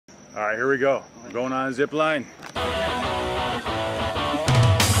All right, here we go. We're going on a zip line.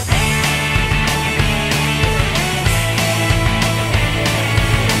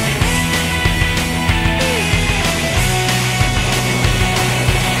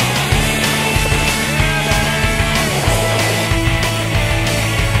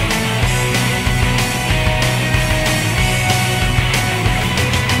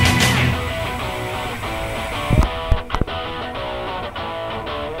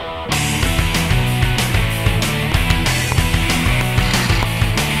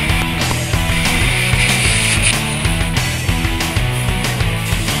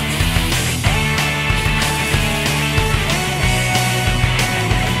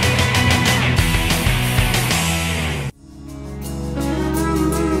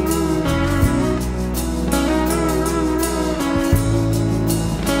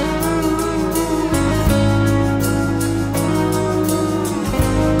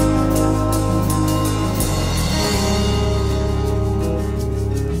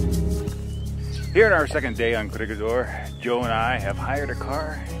 Here on our second day on Corregidor, Joe and I have hired a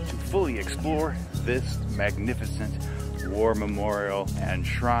car to fully explore this magnificent war memorial and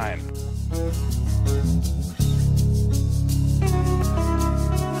shrine.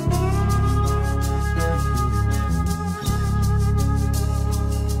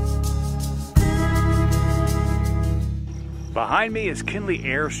 Behind me is Kinley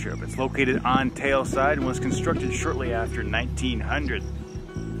Airstrip. It's located on Tailside and was constructed shortly after 1900.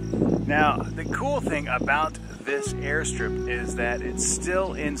 Now, the cool thing about this airstrip is that it's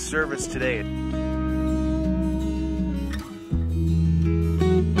still in service today.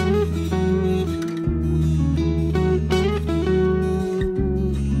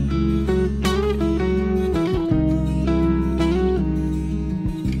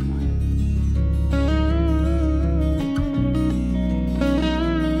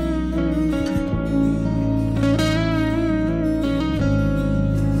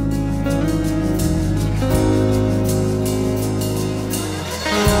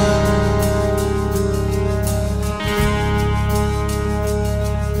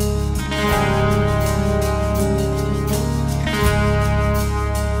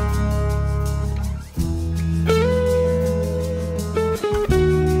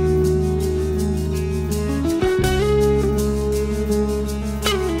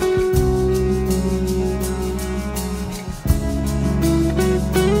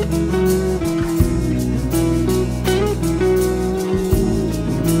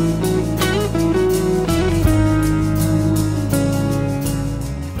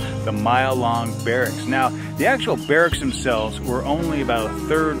 Mile-long barracks. Now, the actual barracks themselves were only about a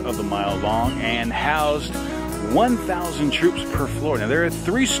third of the mile long and housed 1,000 troops per floor. Now, there are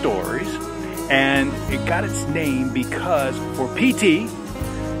 3 stories, and it got its name because for PT,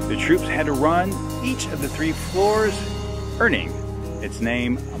 the troops had to run each of the 3 floors, earning its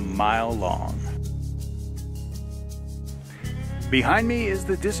name a mile long. Behind me is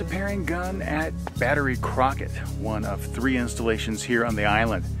the disappearing gun at Battery Crockett, one of 3 installations here on the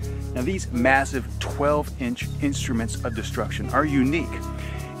island. Now, these massive 12-inch instruments of destruction are unique.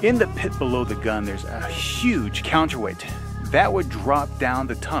 In the pit below the gun, there's a huge counterweight that would drop down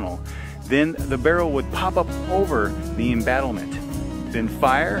the tunnel. Then the barrel would pop up over the embattlement, then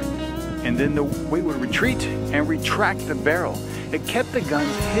fire, and then the weight would retreat and retract the barrel. It kept the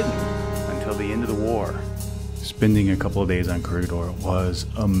guns hidden until the end of the war. Spending a couple of days on Corregidor was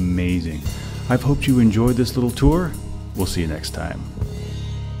amazing. I've hoped you enjoyed this little tour. We'll see you next time.